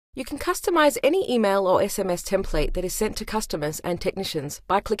You can customize any email or SMS template that is sent to customers and technicians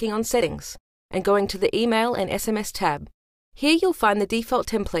by clicking on Settings and going to the Email and SMS tab. Here you'll find the default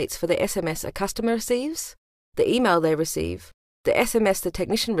templates for the SMS a customer receives, the email they receive, the SMS the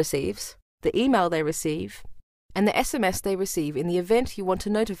technician receives, the email they receive, and the SMS they receive in the event you want to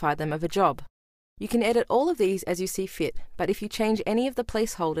notify them of a job. You can edit all of these as you see fit, but if you change any of the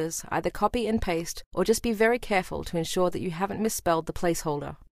placeholders, either copy and paste or just be very careful to ensure that you haven't misspelled the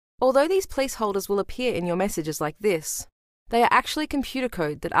placeholder. Although these placeholders will appear in your messages like this, they are actually computer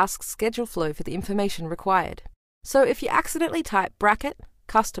code that asks Scheduleflow for the information required. So if you accidentally type bracket,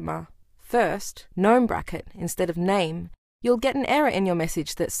 customer, first, gnome bracket instead of name, you'll get an error in your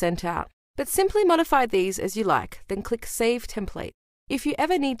message that's sent out. But simply modify these as you like, then click Save Template. If you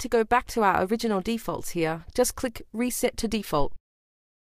ever need to go back to our original defaults here, just click Reset to Default.